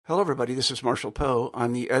Hello, everybody. This is Marshall Poe.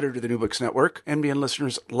 I'm the editor of the New Books Network. NBN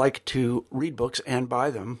listeners like to read books and buy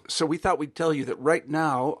them. So we thought we'd tell you that right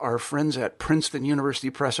now, our friends at Princeton University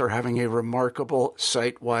Press are having a remarkable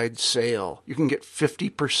site-wide sale. You can get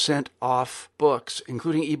 50% off books,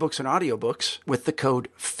 including ebooks and audiobooks, with the code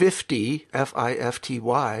 50,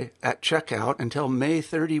 F-I-F-T-Y, at checkout until May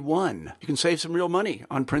 31. You can save some real money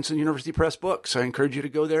on Princeton University Press books. I encourage you to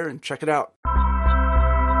go there and check it out.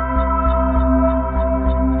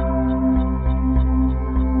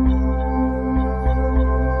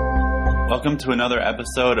 Welcome to another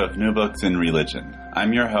episode of New Books in Religion.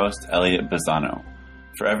 I'm your host, Elliot Bazzano.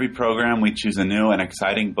 For every program, we choose a new and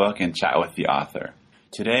exciting book and chat with the author.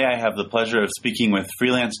 Today, I have the pleasure of speaking with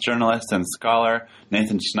freelance journalist and scholar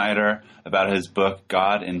Nathan Schneider about his book,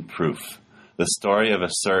 God in Proof, The Story of a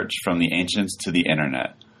Search from the Ancients to the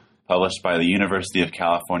Internet, published by the University of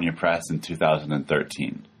California Press in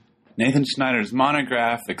 2013. Nathan Schneider's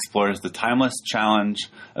monograph explores the timeless challenge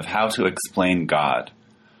of how to explain God.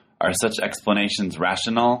 Are such explanations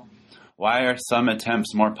rational? Why are some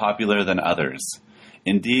attempts more popular than others?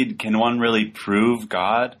 Indeed, can one really prove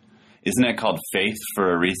God? Isn't it called faith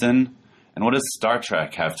for a reason? And what does Star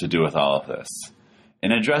Trek have to do with all of this?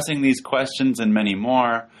 In addressing these questions and many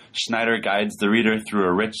more, Schneider guides the reader through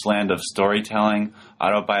a rich land of storytelling,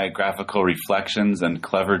 autobiographical reflections, and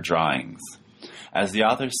clever drawings. As the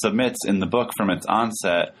author submits in the book from its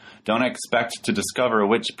onset, don't expect to discover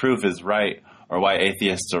which proof is right or why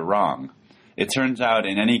atheists are wrong. It turns out,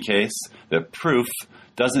 in any case, that proof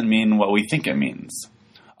doesn't mean what we think it means.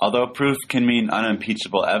 Although proof can mean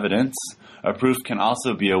unimpeachable evidence, a proof can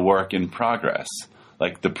also be a work in progress,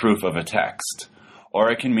 like the proof of a text. Or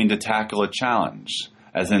it can mean to tackle a challenge,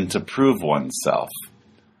 as in to prove oneself.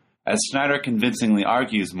 As Schneider convincingly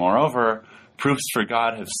argues, moreover, proofs for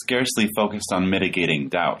God have scarcely focused on mitigating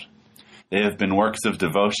doubt. They have been works of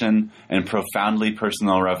devotion and profoundly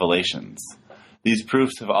personal revelations. These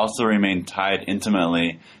proofs have also remained tied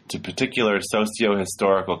intimately to particular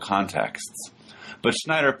socio-historical contexts. But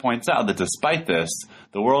Schneider points out that despite this,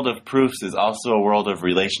 the world of proofs is also a world of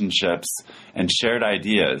relationships and shared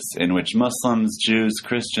ideas in which Muslims, Jews,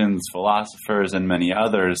 Christians, philosophers, and many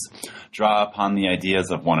others draw upon the ideas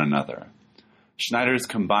of one another. Schneider's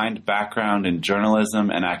combined background in journalism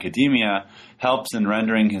and academia helps in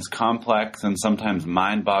rendering his complex and sometimes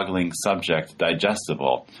mind-boggling subject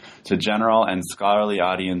digestible to general and scholarly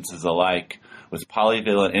audiences alike with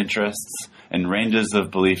polyvalent interests and ranges of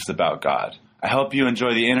beliefs about God. I hope you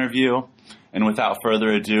enjoy the interview, and without further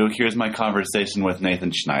ado, here's my conversation with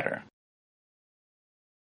Nathan Schneider.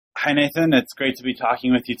 Hi, Nathan. It's great to be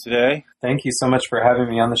talking with you today. Thank you so much for having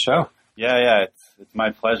me on the show. Yeah, it's my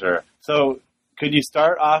pleasure. So, could you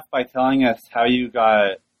start off by telling us how you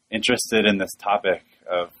got interested in this topic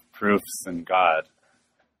of proofs and God?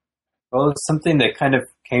 Well, it's something that kind of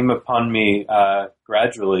came upon me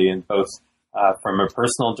gradually, in both from a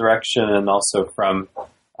personal direction and also from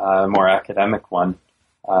a more academic one.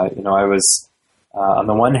 I was, on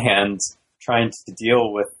the one hand, trying to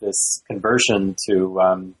deal with this conversion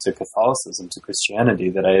to Catholicism, to Christianity,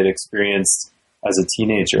 that I had experienced as a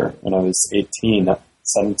teenager when I was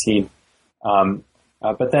 17.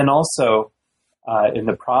 But then also in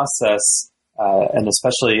the process, and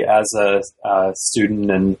especially as a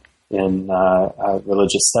student in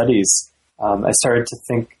religious studies, I started to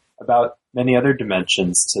think about many other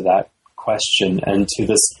dimensions to that question and to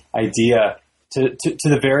this idea, to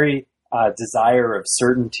the very desire of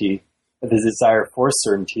certainty, the desire for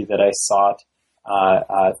certainty that I sought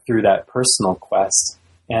through that personal quest.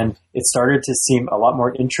 And it started to seem a lot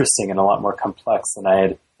more interesting and a lot more complex than I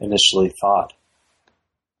had initially thought.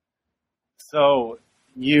 So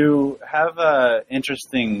you have an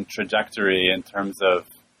interesting trajectory in terms of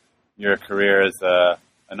your career as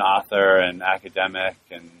an author and academic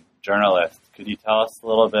and journalist. Could you tell us a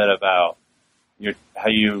little bit about how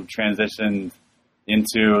you transitioned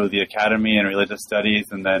into the academy and religious studies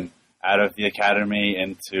and then out of the academy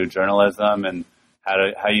into journalism, and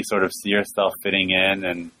how you sort of see yourself fitting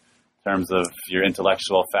in terms of your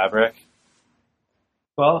intellectual fabric?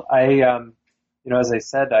 Well, as I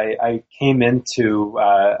said, I came into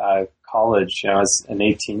college, as an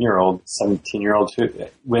 18-year-old, 17-year-old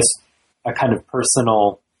with a kind of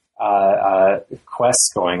personal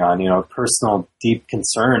quest going on, personal deep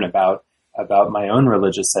concern about my own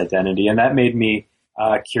religious identity. And that made me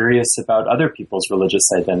curious about other people's religious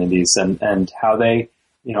identities and how they,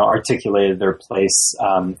 articulated their place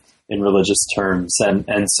in religious terms.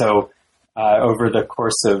 And so over the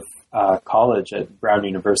course of college at Brown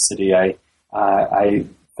University, I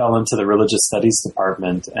fell into the religious studies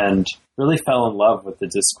department and really fell in love with the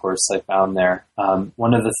discourse I found there.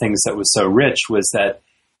 One of the things that was so rich was that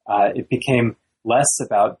it became less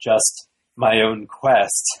about just my own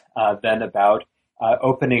quest than about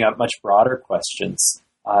opening up much broader questions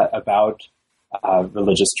about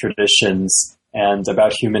religious traditions and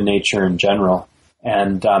about human nature in general.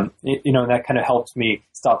 And, that kind of helped me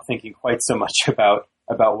stop thinking quite so much about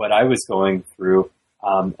what I was going through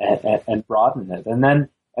and broaden it.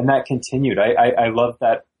 And that continued. I loved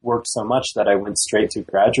that work so much that I went straight to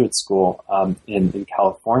graduate school in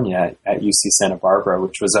California at UC Santa Barbara,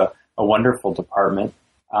 which was a wonderful department.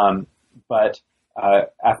 But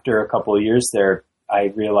after a couple of years there, I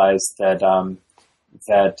realized that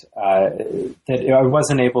I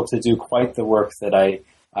wasn't able to do quite the work that I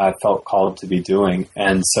felt called to be doing.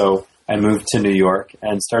 And so I moved to New York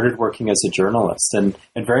and started working as a journalist and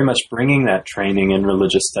very much bringing that training in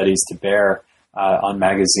religious studies to bear on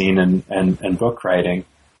magazine and book writing.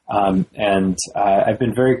 And I've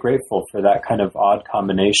been very grateful for that kind of odd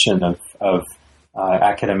combination of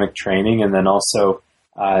academic training and then also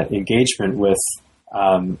engagement with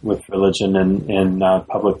religion in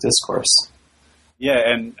public discourse. Yeah,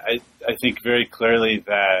 and I think very clearly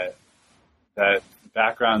that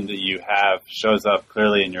background that you have shows up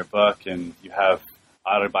clearly in your book, and you have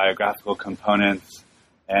autobiographical components,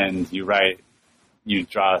 and you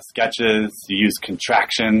draw sketches, you use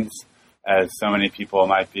contractions, as so many people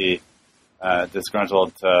might be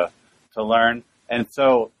disgruntled to learn. And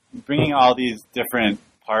so bringing all these different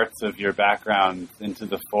parts of your background into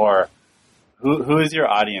the fore, who is your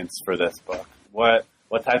audience for this book? What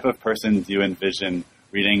type of person do you envision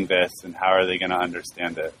reading this, and how are they going to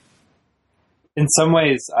understand it? In some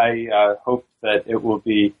ways, I hope that it will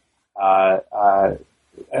be.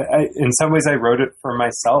 In some ways, I wrote it for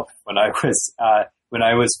myself when I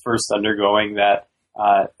was first undergoing that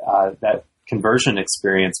conversion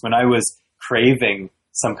experience. When I was craving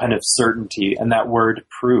some kind of certainty, and that word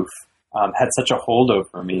 "proof" had such a hold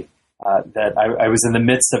over me that I was in the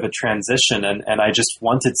midst of a transition, and I just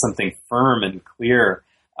wanted something firm and clear.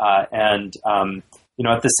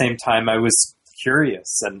 At the same time, I was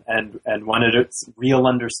curious and wanted a real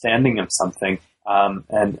understanding of something,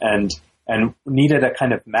 and needed a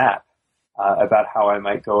kind of map about how I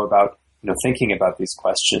might go about thinking about these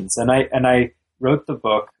questions. And I wrote the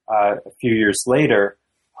book a few years later,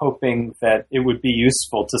 hoping that it would be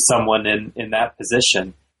useful to someone in that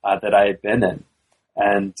position that I had been in,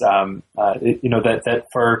 and that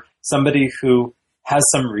for somebody who has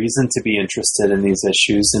some reason to be interested in these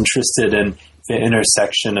issues, interested in the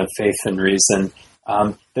intersection of faith and reason,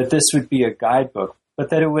 that this would be a guidebook,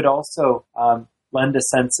 but that it would also lend a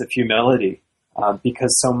sense of humility,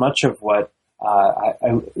 because so much of what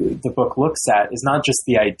the book looks at is not just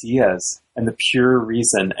the ideas and the pure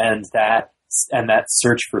reason and that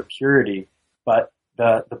search for purity, but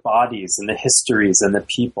the bodies and the histories and the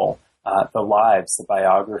people, the lives, the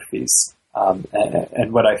biographies.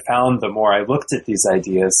 And what I found the more I looked at these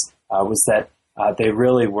ideas was that they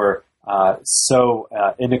really were so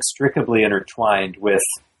inextricably intertwined with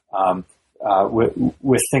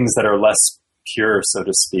things that are less pure, so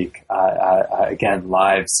to speak. Again,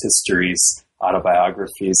 lives, histories,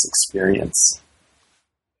 autobiographies, experience.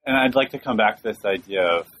 And I'd like to come back to this idea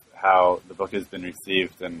of how the book has been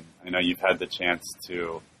received, and I know you've had the chance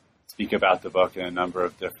to speak about the book in a number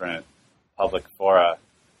of different public fora.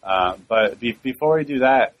 But before we do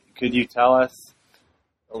that, could you tell us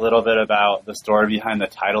a little bit about the story behind the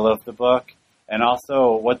title of the book, and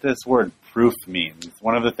also what this word proof means?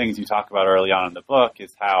 One of the things you talk about early on in the book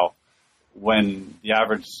is how when the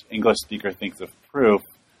average English speaker thinks of proof,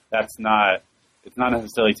 it's not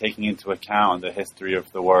necessarily taking into account the history of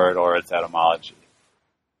the word or its etymology.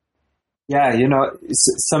 Yeah,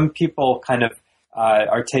 some people kind of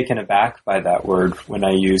are taken aback by that word when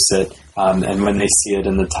I use it, and when they see it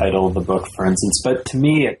in the title of the book, for instance. But to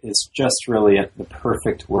me, it is just really the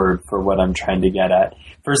perfect word for what I'm trying to get at.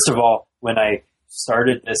 First of all, when I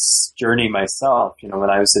started this journey myself, when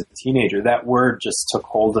I was a teenager, that word just took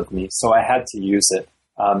hold of me, so I had to use it.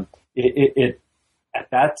 It at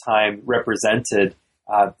that time represented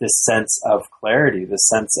this sense of clarity, this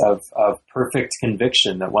sense of perfect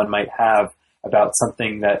conviction that one might have about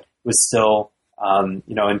something that was still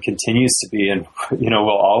and continues to be, and will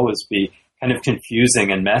always be kind of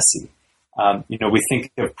confusing and messy. We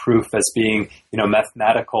think of proof as being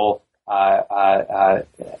mathematical and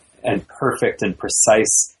perfect and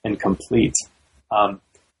precise and complete.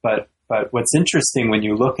 But what's interesting when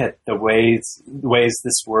you look at the ways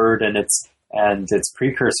this word and its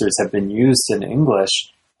precursors have been used in English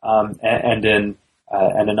and in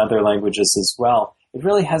other languages as well, it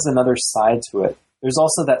really has another side to it. There's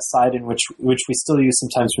also that side in which we still use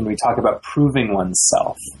sometimes when we talk about proving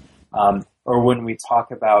oneself, or when we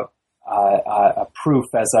talk about a proof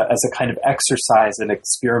as a kind of exercise and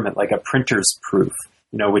experiment, like a printer's proof,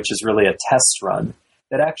 which is really a test run.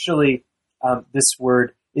 That actually, this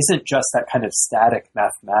word isn't just that kind of static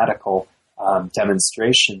mathematical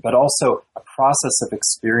demonstration, but also a process of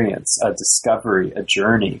experience, a discovery, a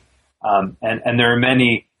journey. And there are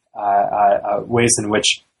many ways in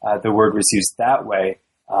which the word was used that way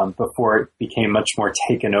before it became much more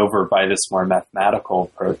taken over by this more mathematical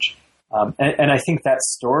approach. And I think that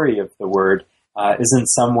story of the word is in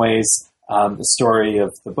some ways the story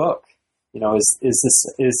of the book. Is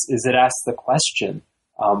it asks the question,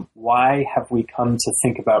 why have we come to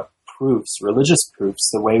think about proofs, religious proofs,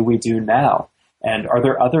 the way we do now? And are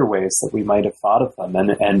there other ways that we might have thought of them?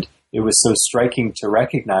 And it was so striking to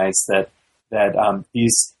recognize that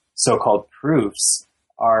these so-called proofs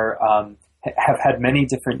have had many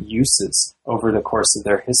different uses over the course of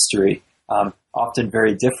their history, often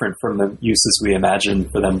very different from the uses we imagine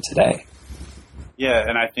for them today. Yeah,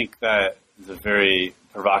 and I think that is a very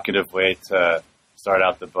provocative way to start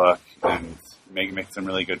out the book and make some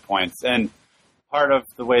really good points. And part of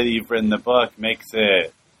the way that you've written the book makes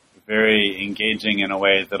it very engaging in a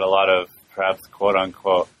way that a lot of perhaps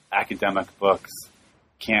quote-unquote academic books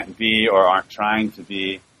can't be or aren't trying to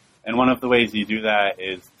be. And one of the ways you do that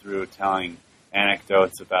is through telling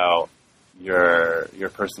anecdotes about your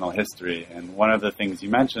personal history. And one of the things you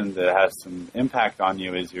mentioned that has some impact on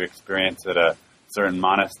you is your experience at a certain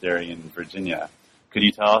monastery in Virginia. Could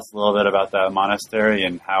you tell us a little bit about that monastery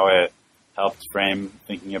and how it helped frame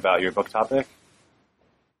thinking about your book topic?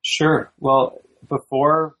 Sure. Well,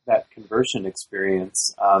 before that conversion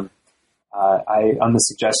experience, I, on the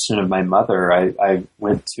suggestion of my mother, I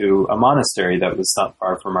went to a monastery that was not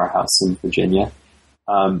far from our house in Virginia.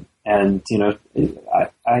 And,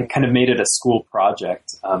 I kind of made it a school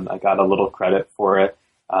project. I got a little credit for it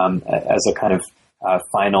as a kind of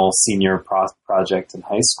final senior project in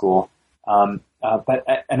high school. But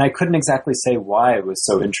I couldn't exactly say why I was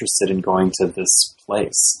so interested in going to this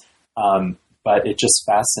place. But it just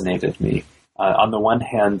fascinated me. On the one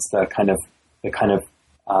hand, the kind of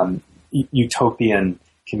utopian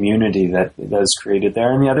community that was created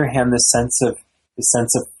there. On the other hand, the sense of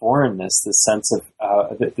foreignness, the sense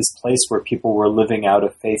of this place where people were living out a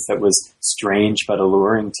faith that was strange but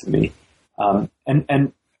alluring to me.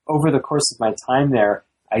 And over the course of my time there,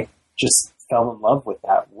 I just fell in love with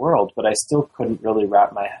that world, but I still couldn't really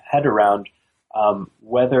wrap my head around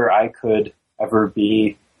whether I could ever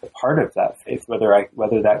be a part of that faith,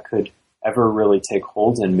 whether that could ever really take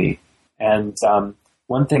hold in me. And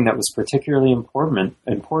one thing that was particularly important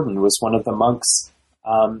was one of the monks.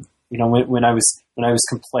 When I was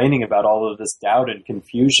complaining about all of this doubt and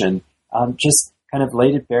confusion, just kind of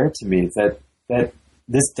laid it bare to me that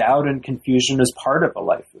this doubt and confusion is part of a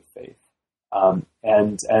life of faith.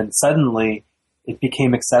 And suddenly it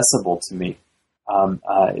became accessible to me,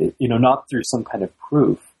 not through some kind of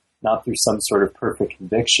proof, not through some sort of perfect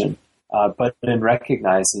conviction, but in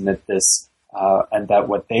recognizing that and that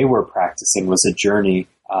what they were practicing was a journey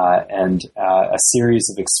and a series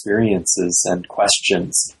of experiences and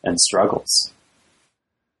questions and struggles.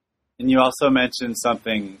 And you also mentioned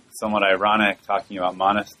something somewhat ironic talking about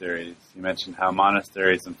monasteries. You mentioned how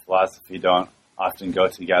monasteries and philosophy don't often go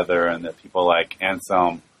together and that people like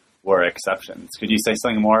Anselm were exceptions. Could you say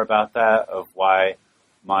something more about that, of why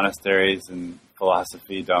monasteries and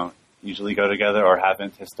philosophy don't usually go together or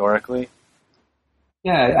haven't historically?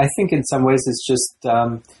 Yeah, I think in some ways it's just,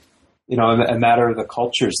 a matter of the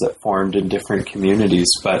cultures that formed in different communities.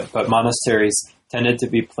 But monasteries tended to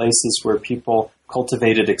be places where people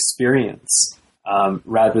cultivated experience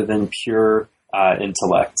rather than pure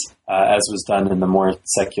intellect, as was done in the more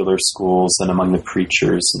secular schools and among the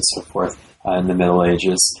preachers and so forth in the Middle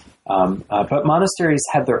Ages. But monasteries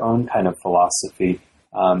had their own kind of philosophy,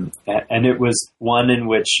 and it was one in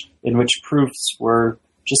which proofs were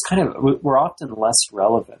just were often less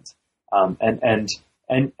relevant.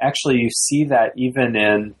 And actually you see that even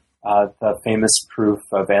in the famous proof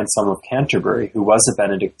of Anselm of Canterbury, who was a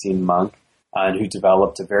Benedictine monk and who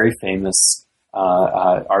developed a very famous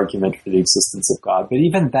argument for the existence of God. But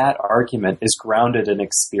even that argument is grounded in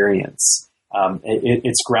experience.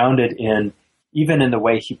 It's grounded even in the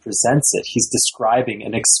way he presents it. He's describing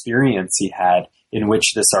an experience he had in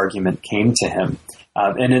which this argument came to him.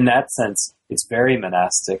 And in that sense, it's very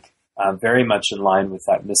monastic, very much in line with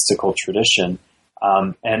that mystical tradition.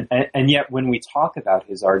 And yet when we talk about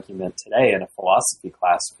his argument today in a philosophy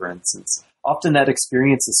class, for instance, often that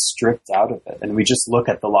experience is stripped out of it, and we just look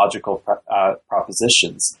at the logical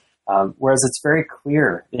propositions. Whereas it's very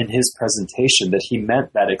clear in his presentation that he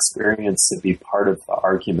meant that experience to be part of the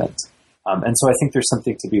argument. And so I think there's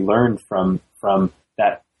something to be learned from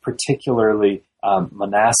that particularly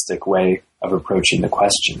monastic way of approaching the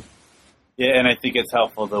question. Yeah, and I think it's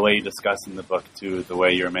helpful the way you discuss in the book, too, the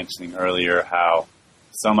way you were mentioning earlier, how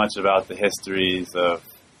so much about the histories of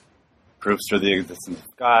proofs for the existence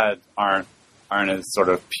of God aren't as sort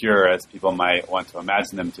of pure as people might want to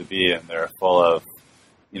imagine them to be, and they're full of,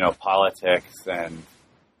 politics and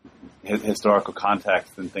historical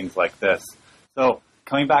context and things like this. So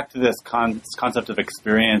coming back to this concept of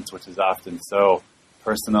experience, which is often so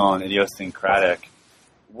personal and idiosyncratic,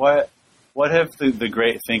 what have the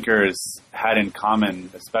great thinkers had in common,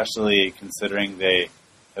 especially considering they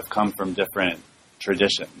have come from different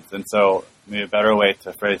traditions? And so maybe a better way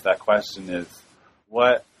to phrase that question is,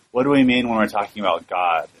 what do we mean when we're talking about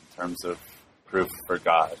God in terms of proof for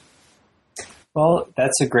God? Well,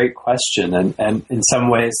 that's a great question. And in some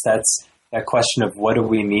ways, that question of what do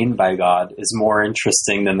we mean by God is more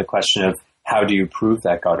interesting than the question of how do you prove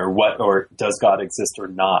that God, or does God exist or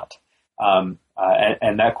not? And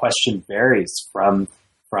that question varies from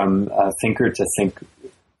thinker to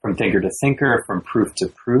thinker, from proof to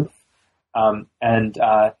proof. And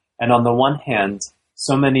on the one hand,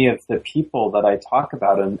 so many of the people that I talk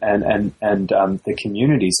about and the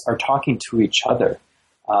communities are talking to each other.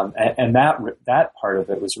 And that part of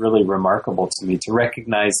it was really remarkable to me, to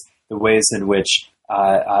recognize the ways in which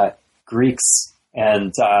Greeks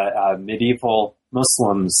and medieval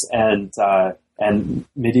Muslims and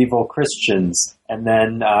medieval Christians, and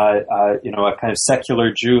then a kind of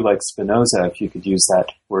secular Jew like Spinoza, if you could use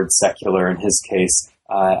that word secular in his case,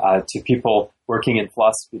 to people working in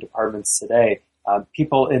philosophy departments today,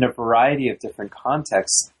 people in a variety of different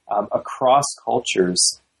contexts across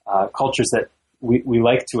cultures that we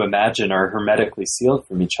like to imagine are hermetically sealed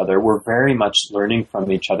from each other. We're very much learning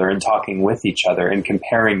from each other and talking with each other and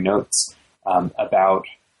comparing notes about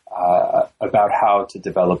how to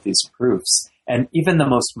develop these proofs. And even the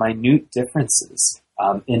most minute differences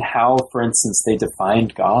in how, for instance, they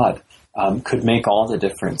defined God could make all the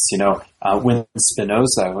difference. When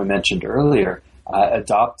Spinoza, who I mentioned earlier,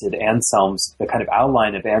 adopted the kind of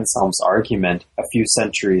outline of Anselm's argument a few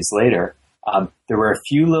centuries later, there were a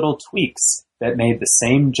few little tweaks that made the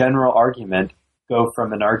same general argument go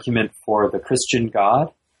from an argument for the Christian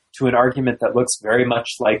God to an argument that looks very much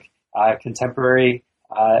like contemporary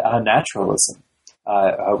naturalism,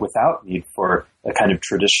 without need for a kind of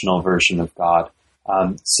traditional version of God.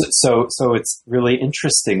 So it's really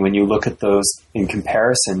interesting when you look at those in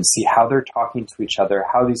comparison, see how they're talking to each other,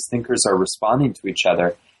 how these thinkers are responding to each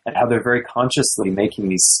other, and how they're very consciously making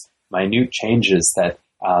these minute changes that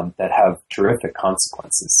have terrific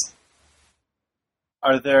consequences.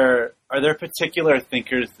 Are there particular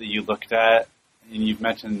thinkers that you looked at? And you've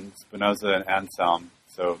mentioned Spinoza and Anselm,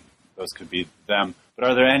 so those could be them. But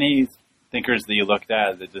are there any thinkers that you looked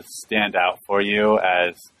at that just stand out for you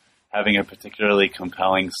as having a particularly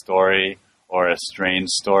compelling story or a strange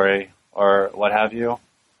story or what have you?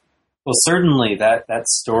 Well, certainly that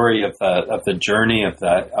story of the journey of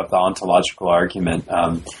the ontological argument.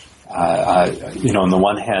 On the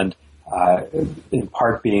one hand, in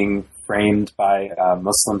part being framed by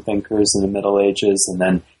Muslim thinkers in the Middle Ages, and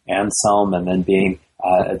then Anselm, and then being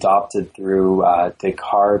adopted through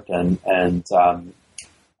Descartes and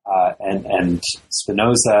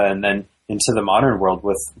Spinoza, and then into the modern world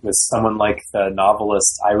with someone like the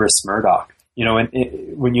novelist Iris Murdoch.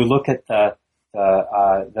 When you look at the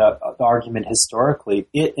argument historically,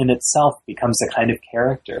 it in itself becomes a kind of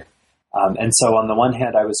character. And so on the one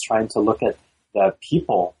hand, I was trying to look at the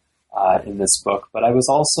people in this book, but I was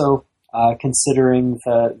also considering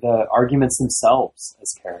the arguments themselves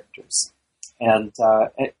as characters. And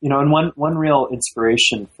one real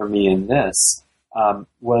inspiration for me in this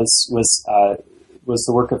was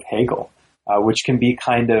the work of Hegel, which can be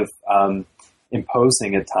kind of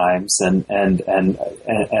imposing at times and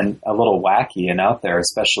a little wacky and out there,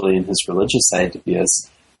 especially in his religious ideas.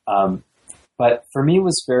 But for me, it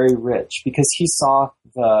was very rich because he saw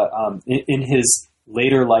in his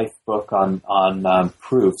later life book on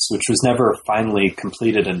proofs, which was never finally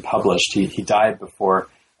completed and published. He died before.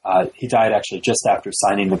 He died actually just after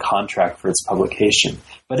signing the contract for its publication.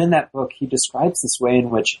 But in that book, he describes this way in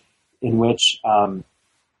which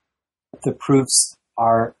the proofs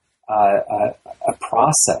are a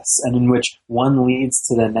process, and in which one leads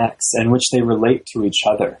to the next, and in which they relate to each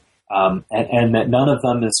other, and that none of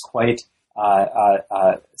them is quite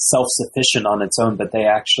self-sufficient on its own, but they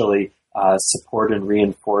actually support and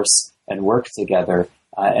reinforce and work together,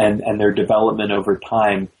 and their development over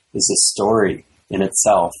time is a story in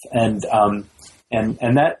itself. And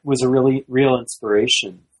that was a really real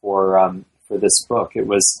inspiration for this book. It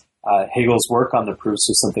was Hegel's work on the proofs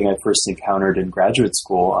was something I first encountered in graduate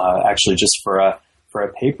school, actually just for a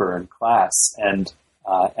paper in class. And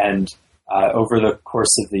over the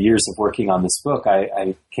course of the years of working on this book,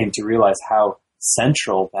 I came to realize how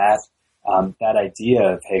central that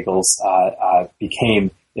idea of Hegel's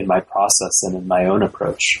became in my process and in my own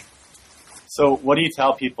approach. So what do you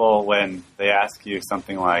tell people when they ask you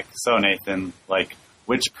something like, so Nathan, like,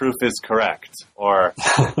 which proof is correct? Or,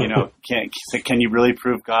 can you really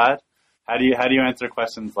prove God? How do you answer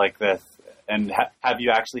questions like this? And have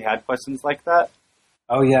you actually had questions like that?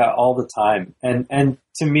 Oh yeah, all the time. And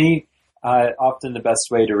to me, often the best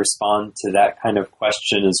way to respond to that kind of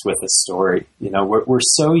question is with a story. We're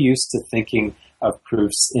so used to thinking of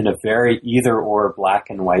proofs in a very either or black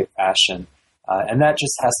and white fashion. And that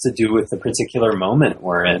just has to do with the particular moment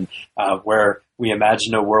we're in, where we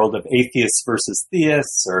imagine a world of atheists versus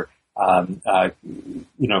theists, or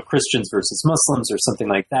Christians versus Muslims, or something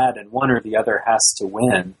like that, and one or the other has to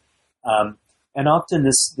win. And often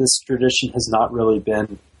this tradition has not really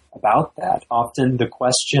been about that. Often the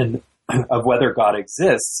question of whether God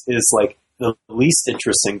exists is like the least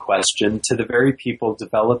interesting question to the very people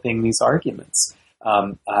developing these arguments.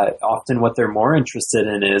 Often what they're more interested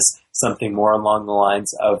in is something more along the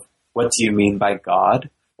lines of, what do you mean by God?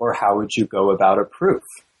 Or how would you go about a proof?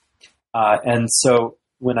 And so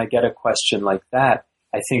when I get a question like that,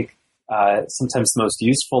 I think sometimes the most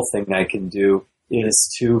useful thing I can do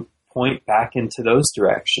is to point back into those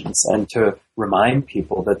directions and to remind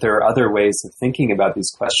people that there are other ways of thinking about these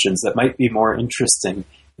questions that might be more interesting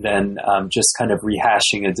than just kind of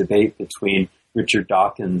rehashing a debate between Richard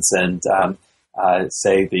Dawkins and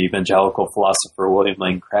say, the evangelical philosopher William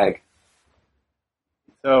Lane Craig.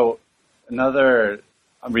 So another,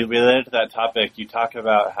 related to that topic, you talk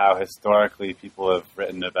about how historically people have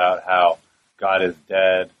written about how God is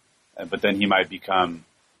dead, but then he might become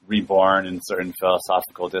reborn in certain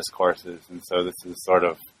philosophical discourses. And so this is sort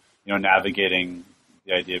of, navigating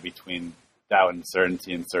the idea between doubt and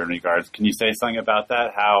certainty in certain regards. Can you say something about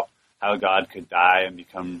that? How God could die and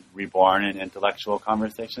become reborn in intellectual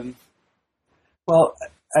conversations? Well,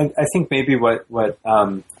 I think maybe what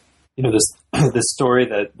this story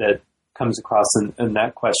that comes across in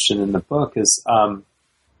that question in the book is the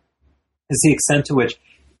extent to which,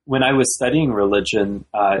 when I was studying religion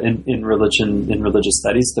in religious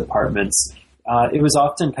studies departments, it was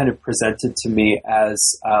often kind of presented to me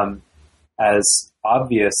as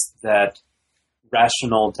obvious that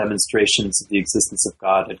rational demonstrations of the existence of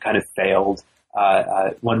God had kind of failed.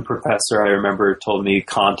 One professor I remember told me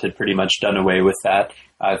Kant had pretty much done away with that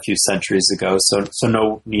a few centuries ago, so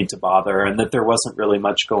no need to bother, and that there wasn't really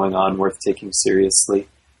much going on worth taking seriously.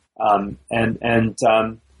 And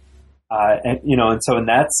so in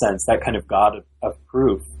that sense, that kind of God of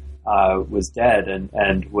proof was dead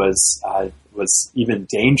and was even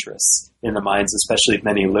dangerous in the minds, especially of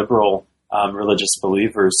many liberal religious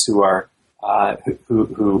believers who are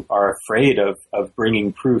afraid of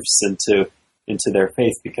bringing proofs into their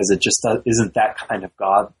faith, because it just isn't that kind of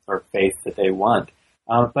God or faith that they want.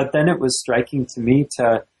 But then it was striking to me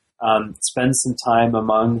to spend some time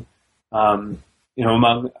among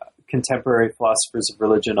contemporary philosophers of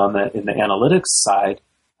religion in the analytics side,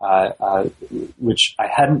 which I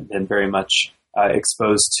hadn't been very much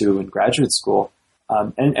exposed to in graduate school,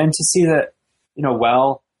 and to see that,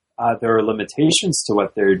 while there are limitations to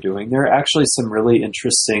what they're doing, there are actually some really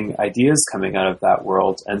interesting ideas coming out of that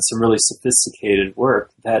world, and some really sophisticated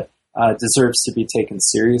work that deserves to be taken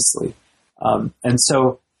seriously. And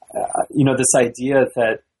so, this idea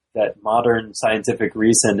that modern scientific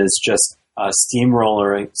reason is just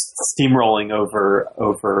steamrolling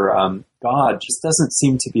over God just doesn't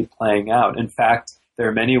seem to be playing out. In fact, there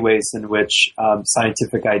are many ways in which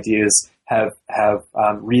scientific ideas have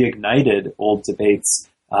reignited old debates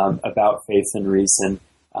about faith and reason,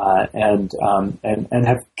 and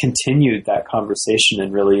have continued that conversation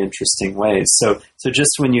in really interesting ways. So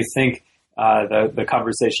just when you think the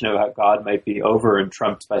conversation about God might be over and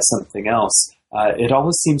trumped by something else, it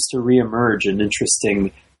always seems to reemerge in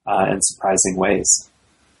interesting and surprising ways.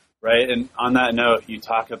 Right, and on that note, you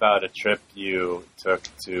talk about a trip you took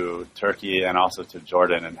to Turkey and also to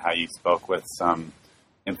Jordan, and how you spoke with some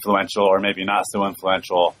influential, or maybe not so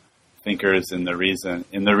influential, thinkers in the region,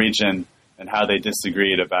 and how they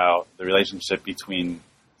disagreed about the relationship between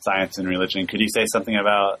science and religion. Could you say something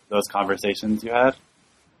about those conversations you had?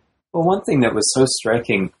 Well, one thing that was so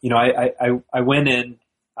striking, I went to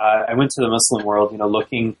the Muslim world,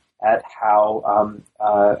 looking at how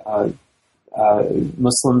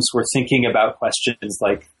Muslims were thinking about questions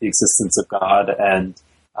like the existence of God and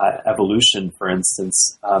evolution, for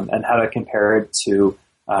instance, and how to compare it to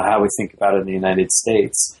how we think about it in the United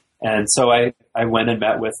States. And so I went and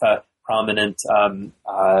met with a prominent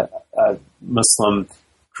Muslim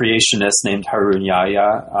creationist named Harun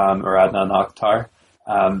Yahya, or Adnan Akhtar,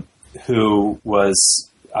 who was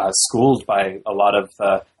schooled by a lot of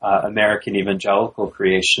American evangelical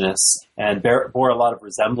creationists and bore a lot of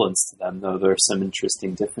resemblance to them, though there are some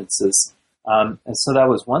interesting differences. And so that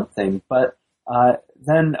was one thing. But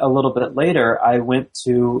then a little bit later, I went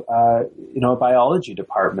to a biology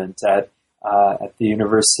department at the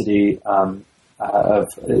University at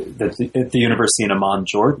the University in Amman,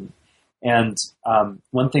 Jordan. And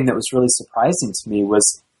one thing that was really surprising to me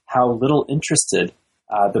was how little interested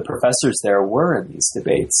the professors there were in these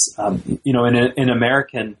debates. In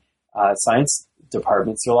American science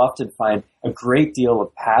departments, you'll often find a great deal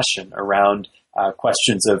of passion around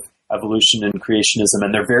questions of evolution and creationism,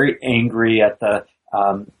 and they're very angry at the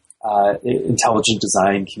intelligent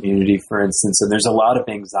design community, for instance, and there's a lot of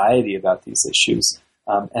anxiety about these issues.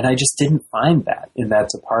 And I just didn't find that in that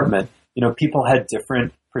department. People had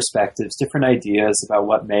different perspectives, different ideas about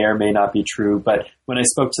what may or may not be true. But when I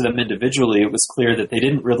spoke to them individually, it was clear that they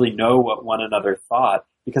didn't really know what one another thought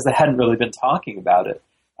because they hadn't really been talking about it.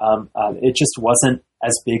 It just wasn't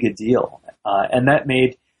as big a deal. And that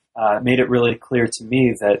made it really clear to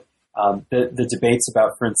me that the debates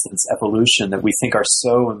about, for instance, evolution that we think are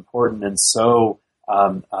so important and so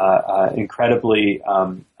incredibly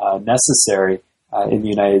necessary in the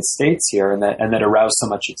United States here, and that arouse so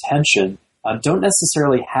much attention, don't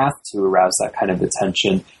necessarily have to arouse that kind of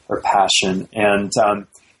attention or passion. And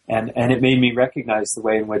it made me recognize the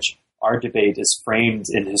way in which our debate is framed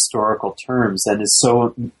in historical terms and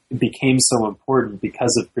became so important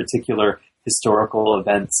because of particular historical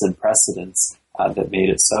events and precedents that made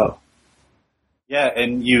it so. Yeah,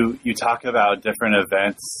 and you talk about different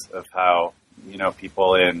events of how,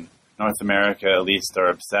 people in North America, at least, are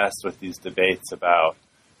obsessed with these debates about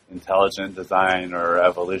intelligent design or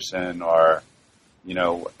evolution, or,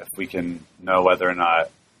 if we can know whether or not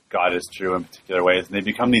God is true in particular ways, and they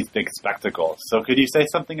become these big spectacles. So could you say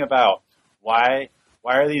something about why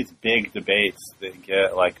are these big debates that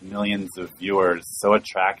get like millions of viewers so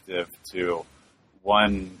attractive to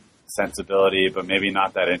one sensibility, but maybe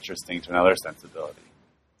not that interesting to another sensibility?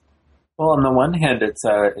 Well, on the one hand, it's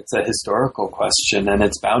a historical question, and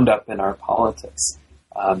it's bound up in our politics.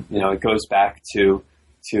 It goes back to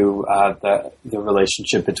the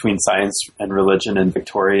relationship between science and religion in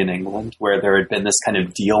Victorian England, where there had been this kind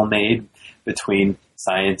of deal made between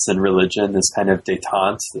science and religion, this kind of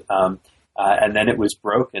détente, and then it was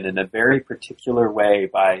broken in a very particular way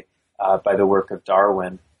by the work of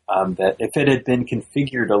Darwin. That if it had been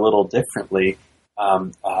configured a little differently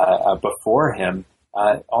before him,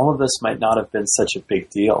 all of this might not have been such a big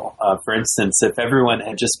deal. For instance, if everyone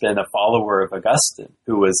had just been a follower of Augustine,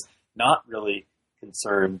 who was not really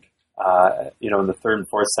concerned, in the 3rd and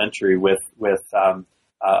 4th century with a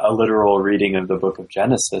literal reading of the Book of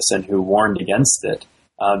Genesis, and who warned against it,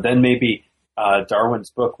 then maybe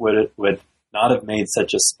Darwin's book would not have made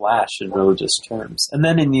such a splash in religious terms. And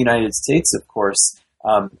then in the United States, of course,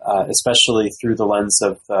 especially through the lens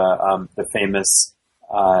of the famous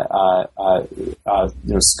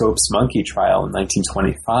Scopes monkey trial in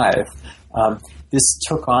 1925, this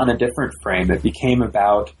took on a different frame. It became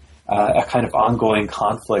about a kind of ongoing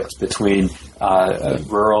conflict between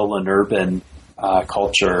rural and urban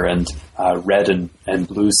culture and red and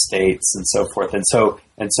blue states and so forth. And so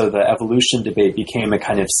the evolution debate became a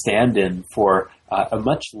kind of stand-in for a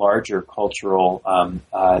much larger cultural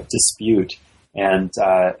dispute. And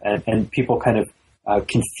people kind of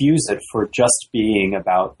confuse it for just being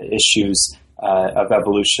about the issues of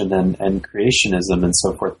evolution and creationism and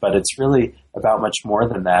so forth, but it's really about much more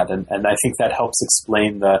than that. And I think that helps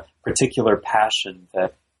explain the particular passion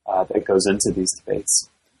that goes into these debates.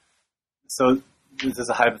 So this is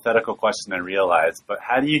a hypothetical question, I realize, but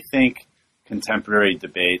how do you think contemporary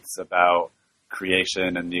debates about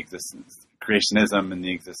creationism and the existence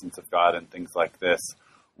of God and things like this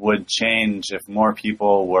would change if more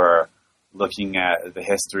people were looking at the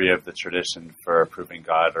history of the tradition for proving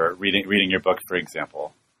God, or reading your book, for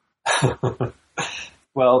example?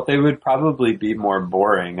 Well, they would probably be more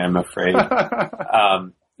boring, I'm afraid.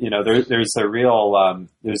 There's a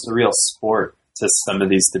real sport to some of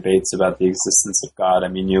these debates about the existence of God. I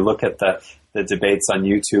mean, you look at the debates on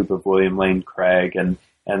YouTube of William Lane Craig and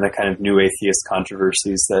the kind of new atheist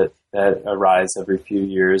controversies that arise every few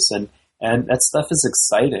years, and that stuff is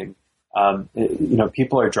exciting.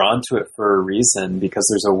 People are drawn to it for a reason because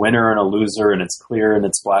there's a winner and a loser, and it's clear and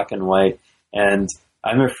it's black and white. And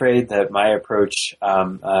I'm afraid that my approach,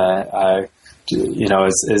 might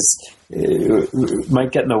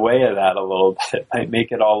get in the way of that a little bit. Might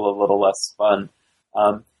make it all a little less fun.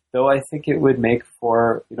 Though I think it would make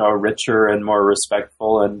for a richer and more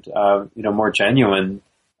respectful and more genuine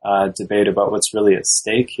debate about what's really at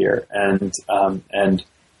stake here. And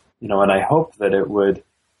I hope that it would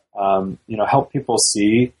help people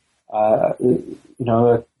see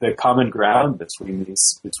the common ground between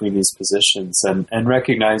these positions and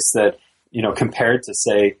recognize that compared to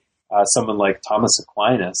say someone like Thomas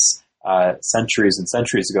Aquinas centuries and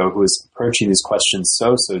centuries ago, who was approaching these questions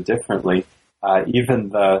so differently. Even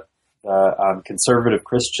the conservative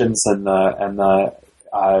Christians and the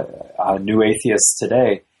new atheists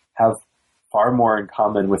today have far more in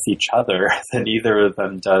common with each other than either of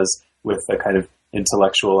them does with the kind of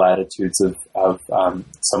intellectual attitudes of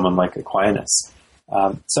someone like Aquinas.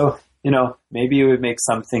 So maybe it would make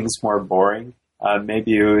some things more boring.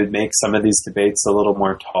 Maybe it would make some of these debates a little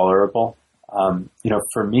more tolerable.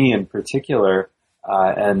 For me in particular,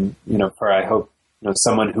 for I hope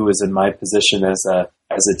someone who was in my position as a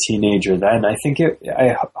teenager then, I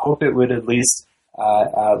hope it would at least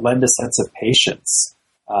lend a sense of patience,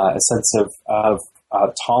 a sense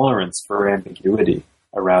of tolerance for ambiguity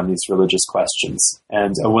around these religious questions,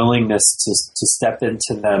 and a willingness to step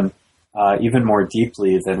into them even more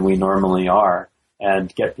deeply than we normally are,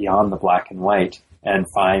 and get beyond the black and white, and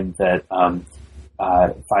find that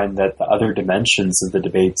the other dimensions of the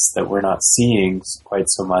debates that we're not seeing quite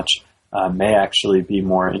so much may actually be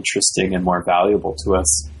more interesting and more valuable to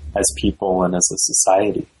us as people and as a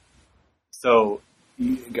society. So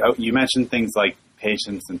you mentioned things like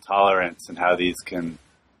patience and tolerance and how these can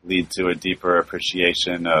lead to a deeper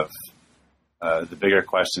appreciation of the bigger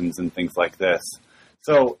questions and things like this.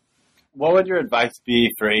 So what would your advice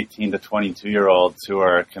be for 18 to 22-year-olds who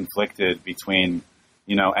are conflicted between,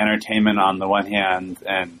 entertainment on the one hand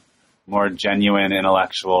and more genuine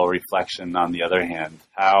intellectual reflection on the other hand?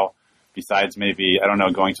 How, besides maybe,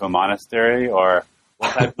 going to a monastery, or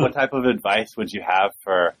what type of advice would you have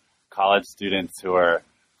for college students who are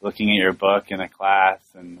looking at your book in a class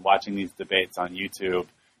and watching these debates on YouTube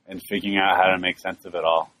and figuring out how to make sense of it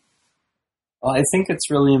all? Well, I think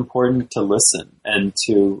it's really important to listen and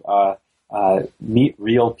to meet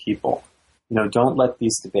real people. Don't let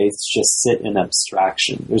these debates just sit in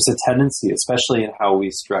abstraction. There's a tendency, especially in how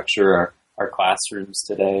we structure our classrooms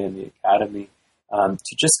today in the academy,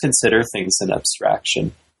 to just consider things in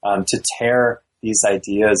abstraction, to tear these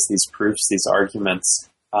ideas, these proofs, these arguments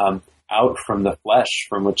out from the flesh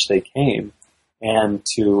from which they came, and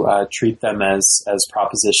to treat them as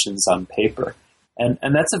propositions on paper. And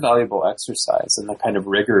that's a valuable exercise, and the kind of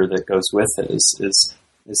rigor that goes with it is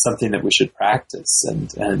something that we should practice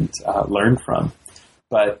and learn from.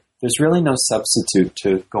 But there's really no substitute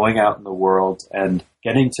to going out in the world and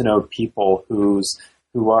getting to know people who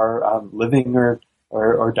are living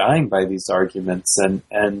or dying by these arguments,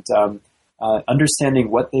 and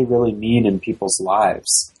understanding what they really mean in people's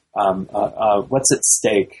lives. What's at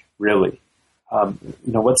stake, really?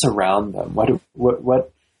 What's around them?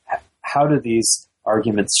 How do these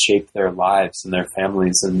arguments shape their lives and their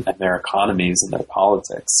families and their economies and their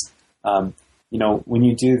politics? When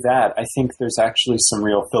you do that, I think there's actually some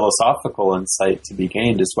real philosophical insight to be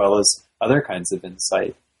gained, as well as other kinds of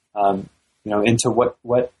insight, into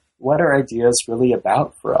what are ideas really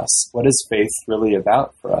about for us? What is faith really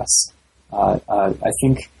about for us? I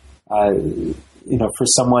think, for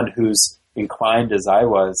someone who's inclined, as I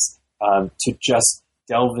was, to just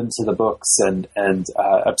delve into the books and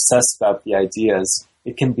obsess about the ideas,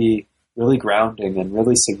 it can be really grounding and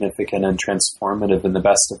really significant and transformative in the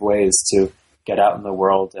best of ways to get out in the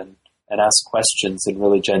world and ask questions and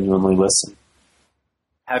really genuinely listen.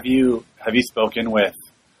 Have you spoken with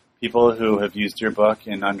people who have used your book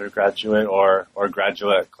in undergraduate or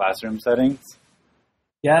graduate classroom settings?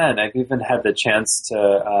 Yeah, and I've even had the chance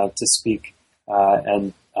to speak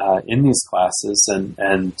in these classes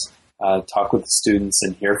and talk with the students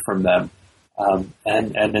and hear from them.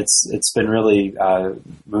 And it's been really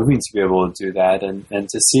moving to be able to do that and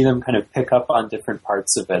to see them kind of pick up on different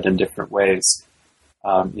parts of it in different ways.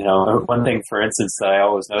 One thing, for instance, that I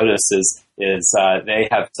always notice is they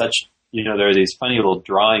have such, there are these funny little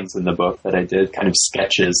drawings in the book that I did, kind of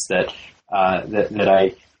sketches that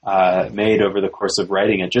I made over the course of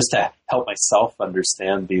writing it, just to help myself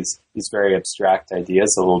understand these very abstract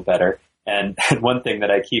ideas a little better. And one thing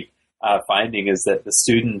that I keep finding is that the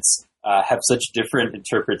students have such different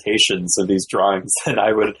interpretations of these drawings than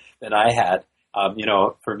I had.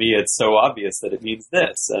 for me, it's so obvious that it means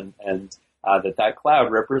this, and that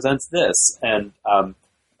cloud represents this, and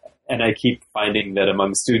I keep finding that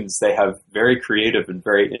among students, they have very creative and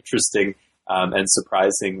very interesting and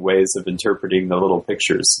surprising ways of interpreting the little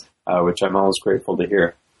pictures, which I'm always grateful to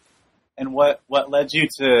hear. And what led you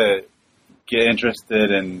to get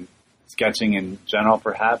interested in sketching in general,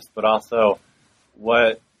 perhaps, but also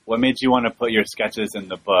what made you want to put your sketches in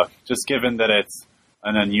the book, just given that it's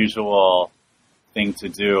an unusual thing to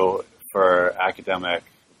do for academic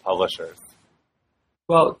publishers?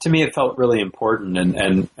 Well, to me, it felt really important,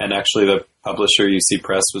 and actually the publisher, UC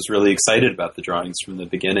Press, was really excited about the drawings from the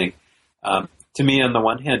beginning. To me, on the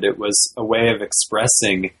one hand, it was a way of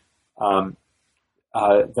expressing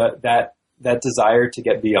that desire to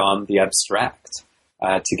get beyond the abstract,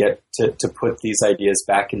 to put these ideas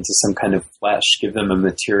back into some kind of flesh, give them a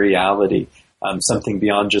materiality, something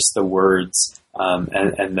beyond just the words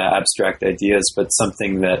and the abstract ideas, but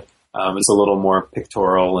something that was a little more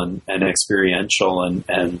pictorial and experiential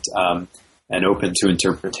and open to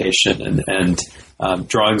interpretation. And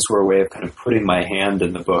drawings were a way of kind of putting my hand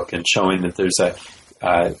in the book and showing that there's a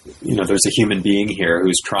human being here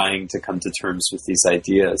who's trying to come to terms with these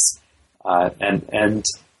ideas.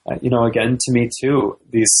 Again, to me too,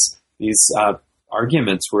 these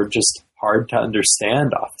arguments were just hard to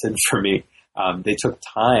understand often for me. They took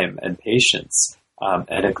time and patience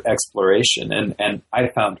and exploration. And I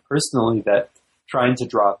found personally that trying to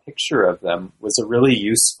draw a picture of them was a really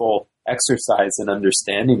useful exercise in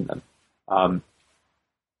understanding them.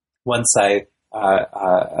 Once I,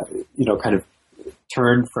 kind of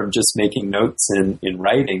turned from just making notes in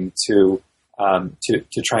writing to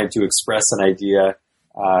trying to express an idea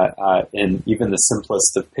in even the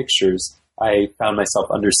simplest of pictures, I found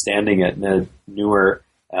myself understanding it in a newer,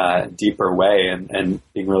 deeper way, and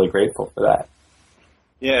being really grateful for that.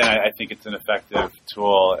 Yeah, I think it's an effective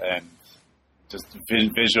tool, and just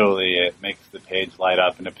visually it makes the page light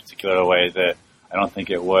up in a particular way that I don't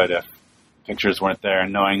think it would if pictures weren't there,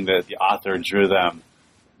 and knowing that the author drew them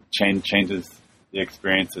changes the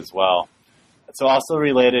experience as well. So also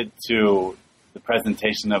related to the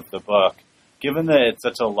presentation of the book, given that it's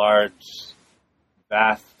such a large,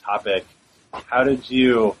 vast topic, how did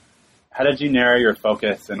you narrow your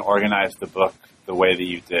focus and organize the book the way that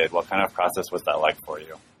you did? What kind of process was that like for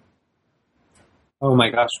you? Oh my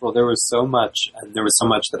gosh! Well, there was so much, and there was so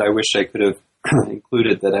much that I wish I could have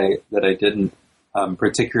included that I didn't,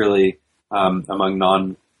 particularly among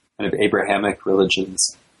non kind of Abrahamic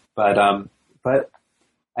religions. But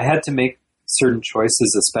I had to make certain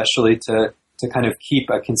choices, especially to kind of keep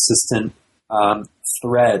a consistent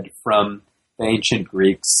thread from the ancient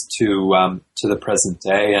Greeks to the present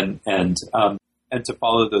day, and to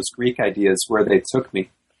follow those Greek ideas where they took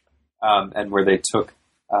me, and where they took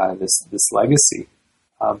this legacy.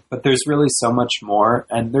 But there's really so much more,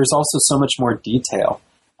 and there's also so much more detail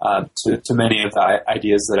to many of the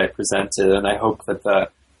ideas that I presented, and I hope that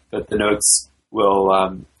the notes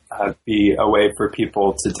will be a way for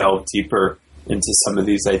people to delve deeper into some of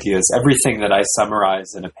these ideas. Everything that I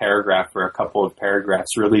summarize in a paragraph or a couple of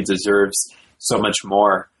paragraphs really deserves so much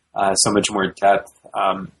more depth.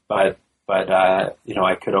 But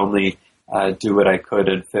I could only do what I could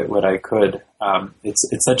and fit what I could.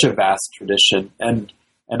 It's such a vast tradition, and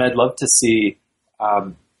I'd love to see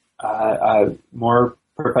more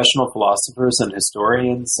professional philosophers and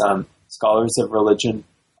historians, scholars of religion,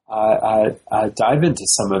 dive into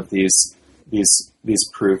some of these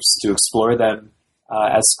proofs, to explore them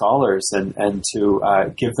as scholars, and to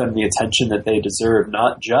give them the attention that they deserve,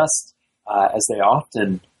 not just as they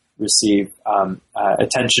often receive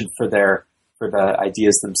attention for the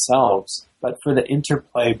ideas themselves, but for the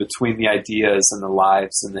interplay between the ideas and the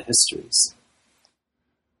lives and the histories.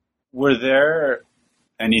 What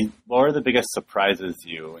were the biggest surprises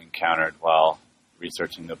you encountered while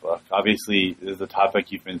researching the book? Obviously, this is a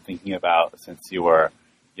topic you've been thinking about since you were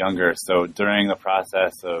younger. So during the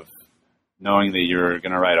process of knowing that you were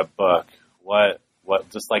going to write a book, what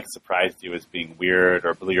just like surprised you as being weird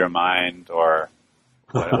or blew your mind or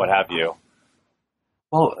what have you?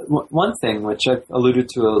 Well, one thing which I've alluded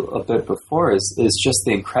to a bit before is just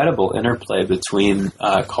the incredible interplay between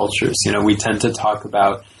cultures. We tend to talk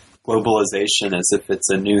about globalization as if it's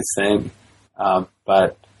a new thing,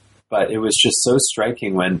 but it was just so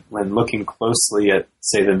striking when looking closely at,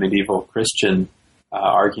 say, the medieval Christian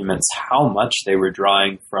arguments, how much they were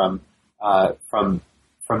drawing from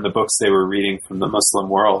the books they were reading from the Muslim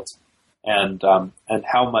world, and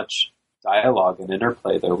how much dialogue and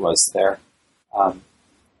interplay there was there.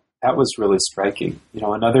 That was really striking.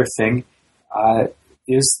 Another thing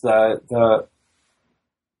is the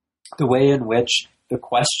the way in which the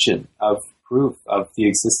question of proof of the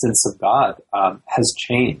existence of God has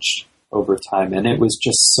changed over time. And it was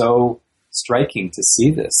just so striking to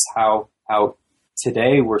see this, how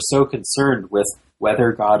today we're so concerned with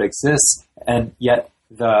whether God exists, and yet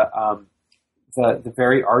the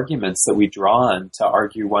very arguments that we draw on to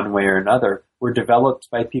argue one way or another were developed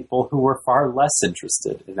by people who were far less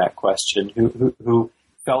interested in that question, who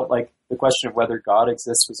felt like the question of whether God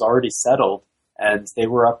exists was already settled, and they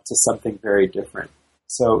were up to something very different.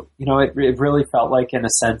 So, it really felt like, in a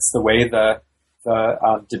sense, the way the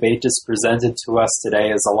debate is presented to us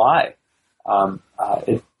today is a lie.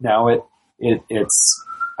 It's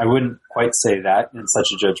I wouldn't quite say that in such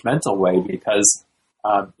a judgmental way, because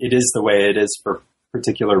it is the way it is for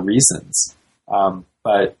particular reasons.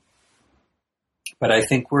 But I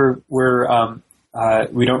think we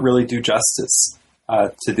don't really do justice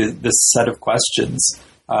to this set of questions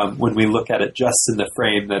when we look at it just in the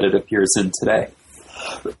frame that it appears in today.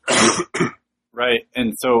 Right.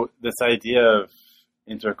 And so this idea of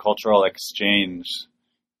intercultural exchange,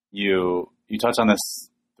 you touch on this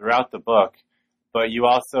throughout the book, but you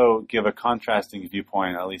also give a contrasting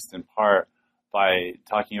viewpoint, at least in part, by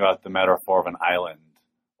talking about the metaphor of an island,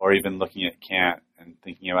 or even looking at Kant and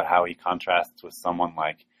thinking about how he contrasts with someone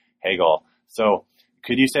like Hegel. So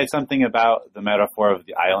could you say something about the metaphor of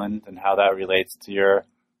the island and how that relates to your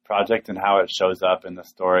project and how it shows up in the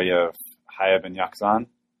story of Hayab and Yakzan?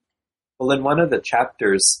 Well, in one of the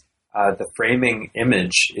chapters, the framing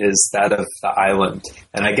image is that of the island.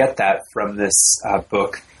 And I get that from this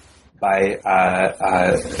book by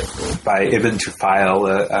Ibn Tufayl,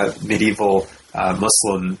 a medieval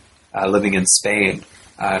Muslim living in Spain,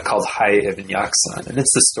 called Hayy ibn Yakzan. And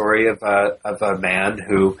it's the story of a man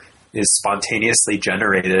who is spontaneously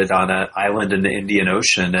generated on an island in the Indian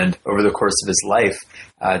Ocean, and over the course of his life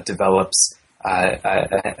develops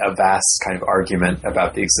a vast kind of argument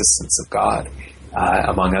about the existence of God,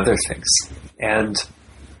 among other things. And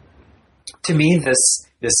to me,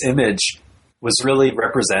 this image was really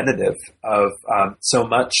representative of so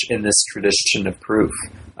much in this tradition of proof,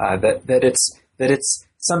 that it's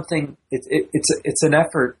something. It's an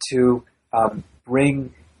effort to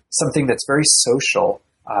bring something that's very social,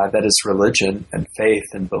 that is religion and faith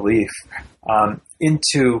and belief,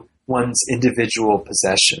 into one's individual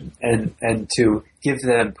possession, and to give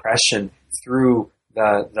the impression through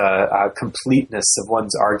the completeness of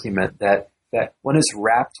one's argument that one has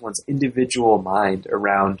wrapped one's individual mind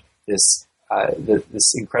around this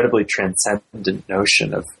incredibly transcendent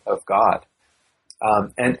notion of God,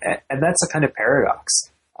 and that's a kind of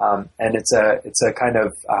paradox, and it's a kind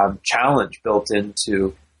of challenge built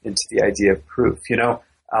into the idea of proof.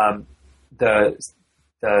 The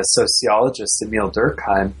sociologist Emile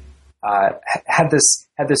Durkheim had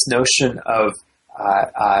this notion of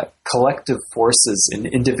collective forces in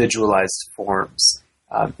individualized forms.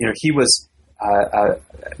 He was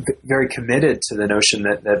very committed to the notion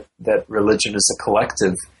that religion is a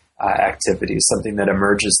collective activity, something that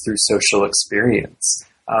emerges through social experience.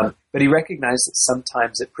 But he recognized that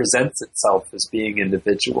sometimes it presents itself as being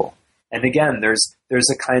individual. And again, there's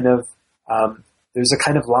a kind of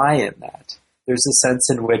lie in that. There's a sense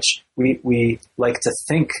in which we like to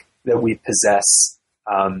think that we possess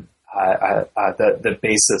the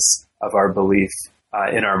basis of our belief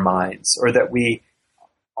in our minds, or that we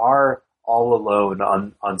are all alone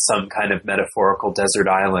on some kind of metaphorical desert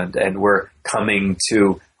island, and we're coming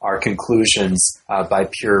to our conclusions by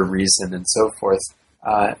pure reason and so forth.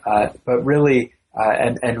 But really,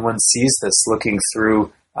 and one sees this looking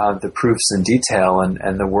through the proofs in detail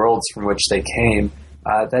and the worlds from which they came,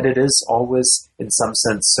 that it is always in some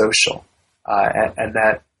sense social, and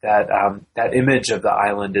that image of the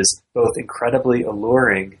island is both incredibly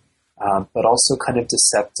alluring, but also kind of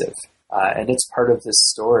deceptive, and it's part of this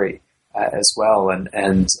story as well.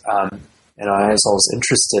 And I was always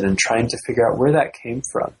interested in trying to figure out where that came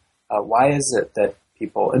from. Why is it that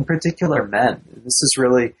people, in particular men, and this is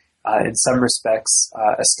really in some respects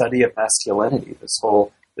a study of masculinity, this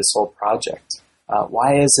whole project.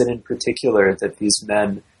 Why is it in particular that these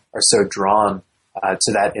men are so drawn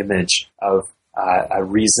to that image of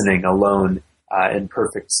reasoning alone in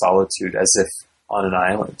perfect solitude, as if on an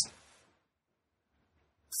island?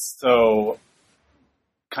 So,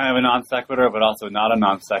 kind of a non sequitur, but also not a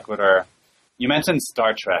non sequitur. You mentioned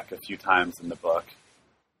Star Trek a few times in the book.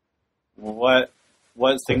 What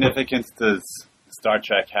significance does Star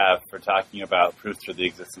Trek have for talking about proofs for the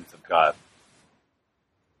existence of God?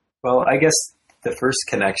 Well, I guess the first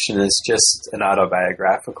connection is just an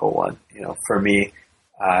autobiographical one. For me,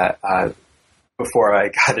 before I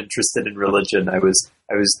got interested in religion, I was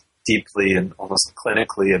deeply and almost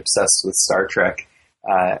clinically obsessed with Star Trek,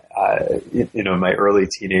 in my early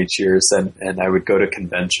teenage years, and I would go to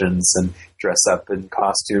conventions and dress up in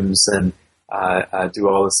costumes and do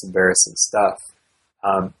all this embarrassing stuff.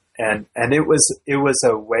 And it was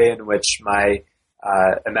a way in which my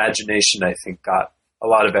imagination, I think, got a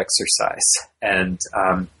lot of exercise, and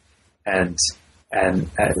I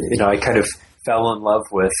kind of fell in love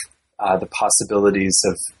with the possibilities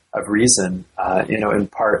of reason, in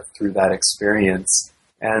part through that experience,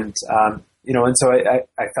 and so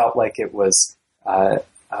I felt like it was a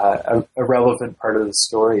relevant part of the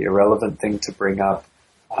story, a relevant thing to bring up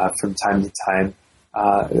from time to time,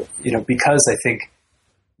 because I think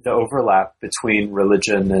the overlap between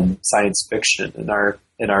religion and science fiction in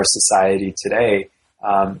our society today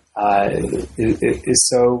is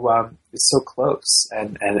so close,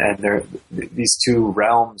 and they're these two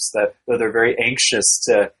realms that, though they're very anxious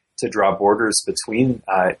to draw borders between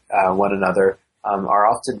one another, are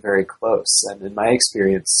often very close, and in my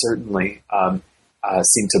experience, certainly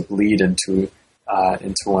seem to bleed into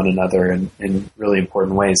one another in really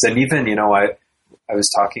important ways. And even, I was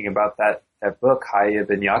talking about that book, Hayy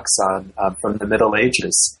ibn Yaqzan, from the Middle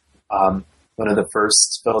Ages, one of the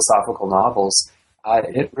first philosophical novels.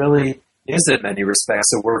 It really is, in many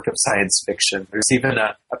respects, a work of science fiction. There's even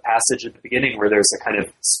a passage at the beginning where there's a kind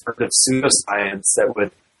of spurt of pseudoscience that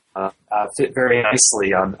would fit very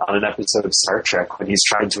nicely on an episode of Star Trek when he's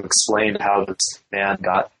trying to explain how this man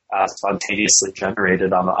got spontaneously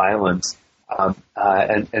generated on the island.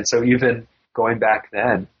 And so even going back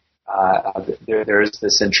then, there is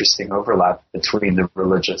this interesting overlap between the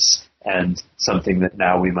religious and something that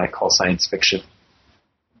now we might call science fiction.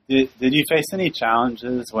 Did you face any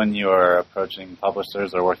challenges when you were approaching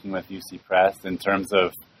publishers or working with UC Press in terms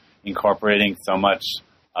of incorporating so much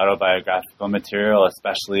autobiographical material,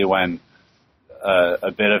 especially when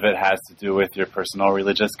a bit of it has to do with your personal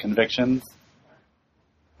religious convictions?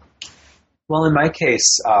 Well, in my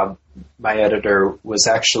case, my editor was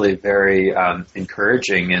actually very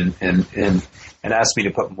encouraging and asked me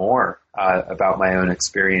to put more about my own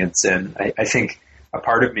experience. And I think a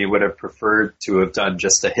part of me would have preferred to have done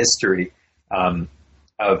just a history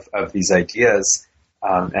of these ideas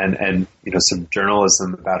and some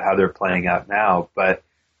journalism about how they're playing out now. But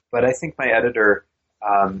I think my editor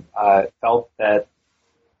felt that,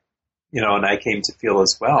 and I came to feel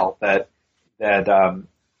as well that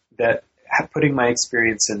putting my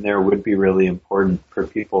experience in there would be really important for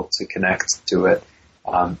people to connect to it,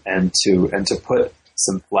 and to put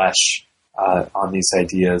some flesh on these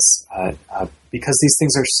ideas, because these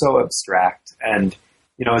things are so abstract. And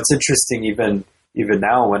it's interesting even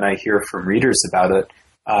now when I hear from readers about it.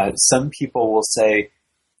 Some people will say,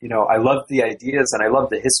 I love the ideas and I love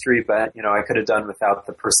the history, but I could have done without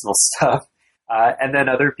the personal stuff. And then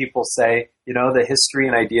other people say, the history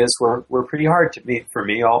and ideas were pretty hard for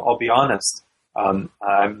me. I'll be honest. I'm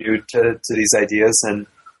new to these ideas,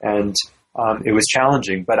 and it was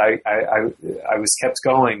challenging. But I was kept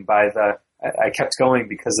going I kept going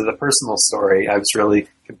because of the personal story. I was really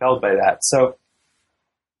compelled by that. So,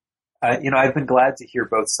 I've been glad to hear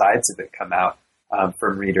both sides of it come out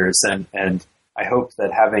from readers, and I hope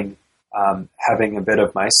that having a bit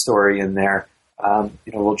of my story in there,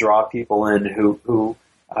 will draw people in who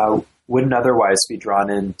wouldn't otherwise be drawn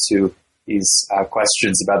into these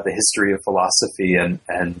questions about the history of philosophy and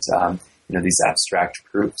these abstract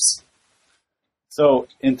proofs. So,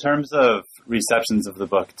 in terms of receptions of the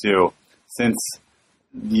book too, since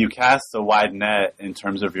you cast a wide net in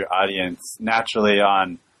terms of your audience, naturally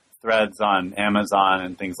on threads on Amazon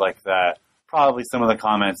and things like that, probably some of the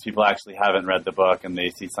comments, people actually haven't read the book and they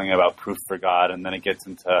see something about proof for God, and then it gets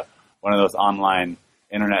into one of those online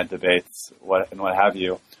internet debates, what have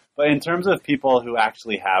you. But in terms of people who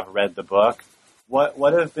actually have read the book,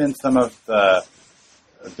 what have been some of the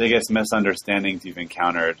biggest misunderstandings you've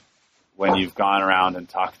encountered when you've gone around and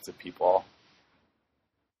talked to people?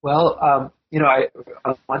 Well,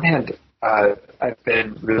 on one hand, I've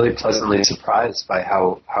been really pleasantly surprised by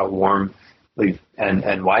how warmly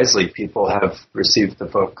and wisely people have received the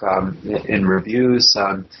book in reviews,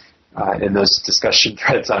 in those discussion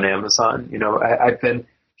threads on Amazon. I've been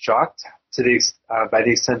shocked by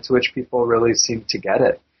the extent to which people really seem to get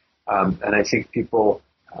it, and I think people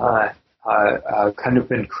kind of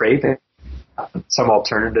been craving some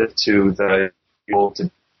alternative to the old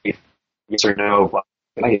debate, yes or no,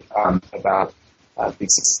 about the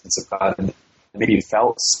existence of God, and maybe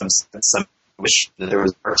felt some wish that there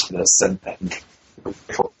was more to this, and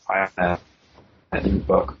find that in the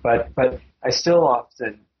book. But I still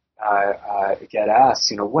often get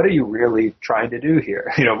asked, what are you really trying to do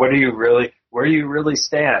here? What are you really where you really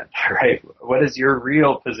stand, right? What is your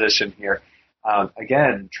real position here?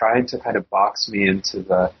 Again, trying to kind of box me into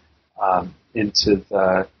the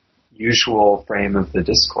usual frame of the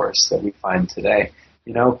discourse that we find today.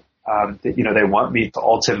 They want me to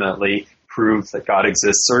ultimately prove that God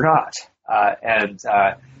exists or not.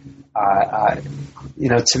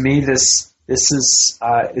 To me, this is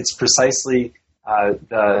it's precisely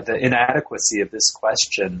the inadequacy of this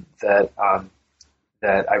question that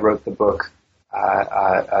I wrote the book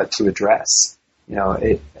to address.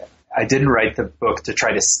 I didn't write the book to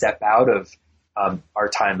try to step out of our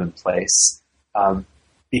time and place,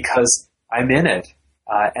 because I'm in it,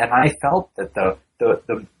 and I felt that the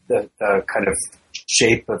kind of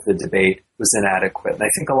shape of the debate was inadequate, and I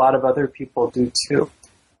think a lot of other people do too.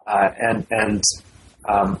 I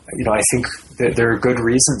think that there are good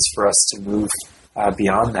reasons for us to move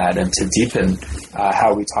beyond that and to deepen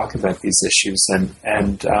how we talk about these issues.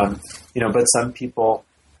 But some people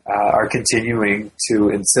are continuing to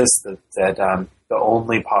insist that the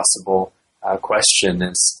only possible question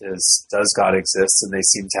is does God exist? And they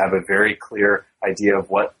seem to have a very clear idea of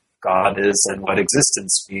what God is and what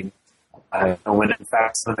existence means. When in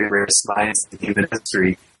fact some of the greatest minds in human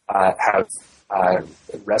history have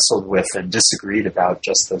wrestled with and disagreed about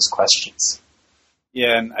just those questions.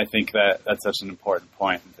 Yeah, and I think that's such an important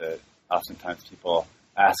point, that oftentimes people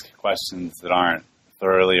ask questions that aren't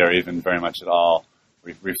thoroughly or even very much at all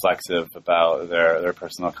reflexive about their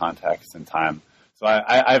personal context and time. So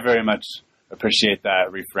I very much appreciate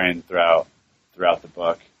that refrain throughout the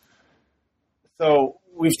book. So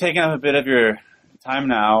we've taken up a bit of your time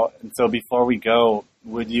now, and so before we go,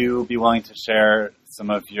 would you be willing to share some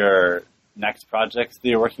of your next projects that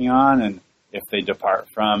you're working on, and if they depart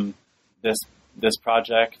from this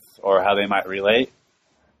project, or how they might relate?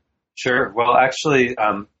 Sure. Well, actually,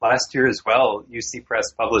 last year as well, UC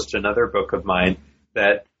Press published another book of mine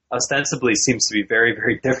that ostensibly seems to be very,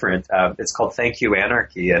 very different. It's called Thank You,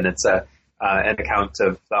 Anarchy, and it's an account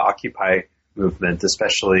of the Occupy movement,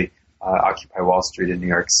 especially Occupy Wall Street in New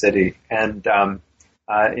York City. And,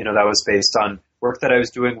 that was based on work that I was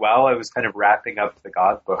doing while I was kind of wrapping up the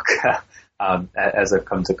God book, as I've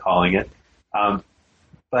come to calling it.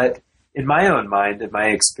 But in my own mind, in my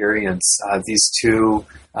experience, these two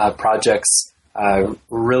projects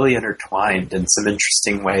really intertwined in some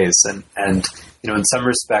interesting ways. And in some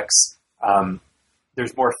respects,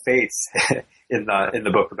 there's more faith in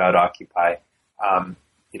the book about Occupy.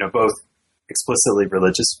 Both explicitly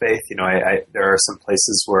religious faith. There are some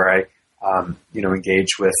places where I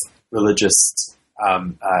engage with religious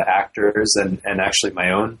actors and actually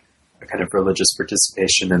my own kind of religious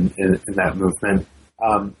participation in that movement.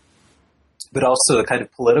 But also the kind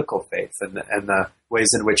of political faith and the ways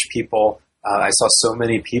in which people, I saw so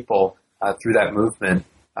many people through that movement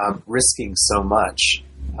risking so much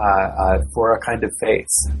for a kind of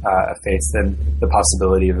faith, a faith in the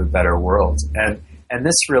possibility of a better world. And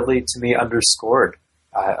this really, to me, underscored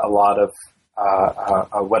a lot of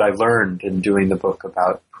what I learned in doing the book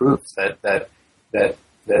about proof, that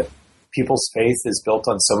people's faith is built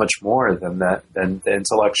on so much more than the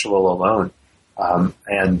intellectual alone,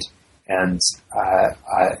 and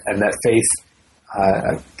that faith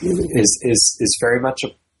is very much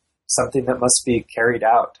something that must be carried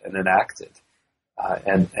out and enacted,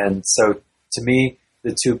 and so to me,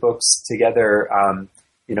 the two books together,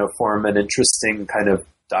 form an interesting kind of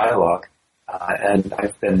dialogue, and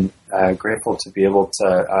I've been grateful to be able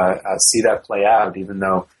to see that play out, even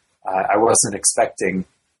though I wasn't expecting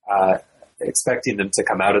them to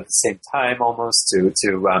come out at the same time, almost to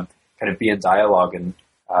kind of be in dialogue and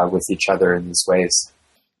with each other in these ways.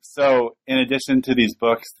 So, in addition to these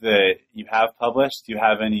books that you have published, do you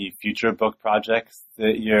have any future book projects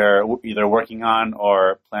that you're either working on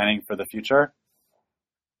or planning for the future?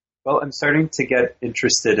 Well, I'm starting to get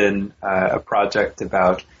interested in a project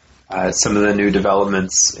about some of the new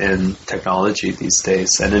developments in technology these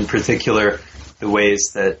days, and in particular, the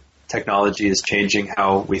ways that technology is changing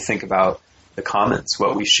how we think about the commons,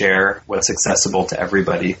 what we share, what's accessible to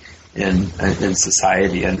everybody in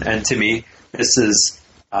society. And to me, this is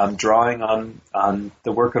drawing on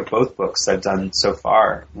the work of both books I've done so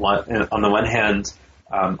far. On the one hand,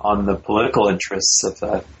 on the political interests of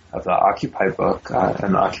the Occupy book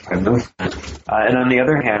and the Occupy movement, and on the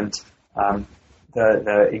other hand,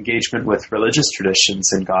 the engagement with religious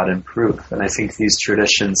traditions in God and Proof. And I think these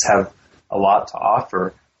traditions have a lot to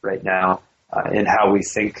offer right now in how we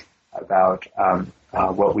think about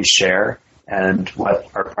what we share and what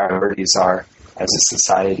our priorities are as a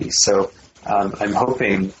society. So I'm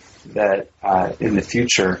hoping that in the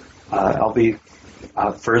future I'll be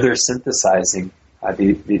further synthesizing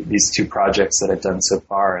these two projects that I've done so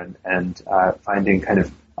far, and finding kind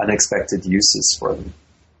of unexpected uses for them.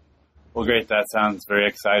 Well, great. That sounds very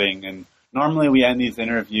exciting. And normally we end these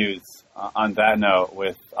interviews on that note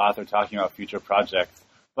with author talking about future projects.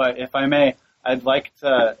 But if I may, I'd like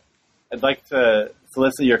to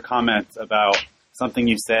solicit your comments about something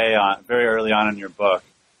you say very early on in your book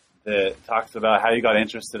that talks about how you got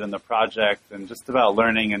interested in the project and just about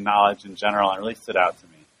learning and knowledge in general, and it really stood out to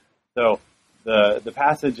me. So the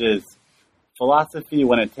passage is, philosophy,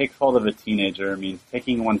 when it takes hold of a teenager, means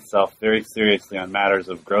taking oneself very seriously on matters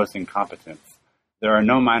of gross incompetence. There are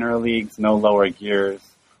no minor leagues, no lower gears.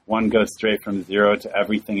 One goes straight from zero to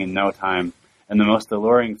everything in no time, and the most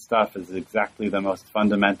alluring stuff is exactly the most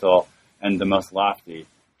fundamental and the most lofty,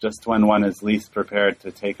 just when one is least prepared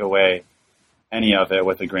to take away any of it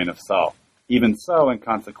with a grain of salt. Even so, and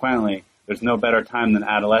consequently, there's no better time than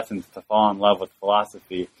adolescence to fall in love with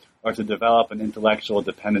philosophy or to develop an intellectual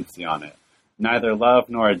dependency on it. Neither love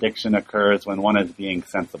nor addiction occurs when one is being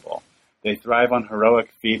sensible. They thrive on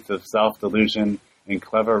heroic feats of self-delusion and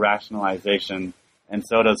clever rationalization, and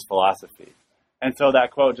so does philosophy. And so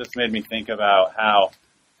that quote just made me think about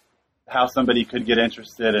how somebody could get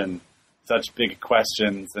interested in such big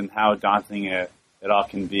questions and how daunting it all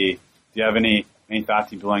can be. Do you have any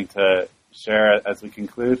thoughts you'd be willing to share as we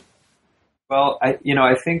conclude? Well, I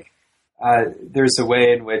think there's a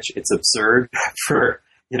way in which it's absurd for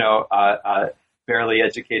barely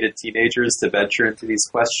educated teenagers to venture into these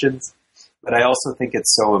questions, but I also think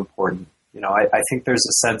it's so important. I think there's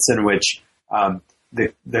a sense in which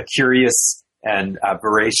the curious and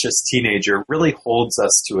voracious teenager really holds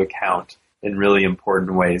us to account in really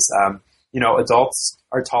important ways. Adults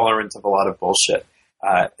are tolerant of a lot of bullshit,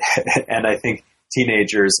 and I think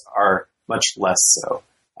teenagers are much less so.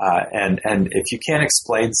 And if you can't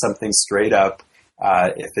explain something straight up,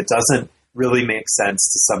 if it doesn't really make sense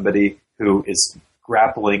to somebody who is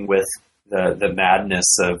grappling with the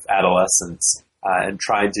madness of adolescence and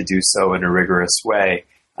trying to do so in a rigorous way,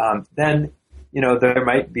 then there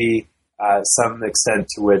might be some extent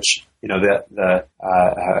to which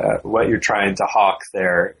what you're trying to hawk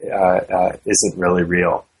there isn't really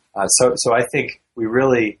real. So I think we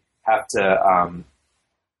really have to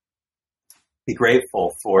be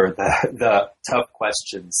grateful for the tough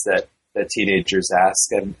questions that teenagers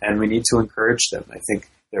ask, and we need to encourage them. I think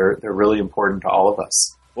they're really important to all of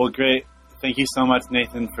us. Well, great. Thank you so much,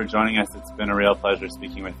 Nathan, for joining us. It's been a real pleasure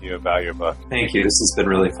speaking with you about your book. Thank you. This has been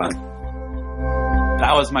really fun.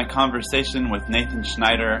 That was my conversation with Nathan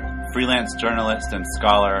Schneider, freelance journalist and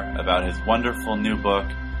scholar, about his wonderful new book,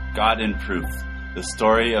 God in Proof, the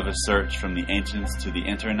story of a search from the ancients to the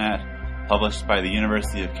internet, published by the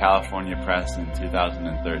University of California Press in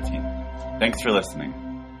 2013. Thanks for listening.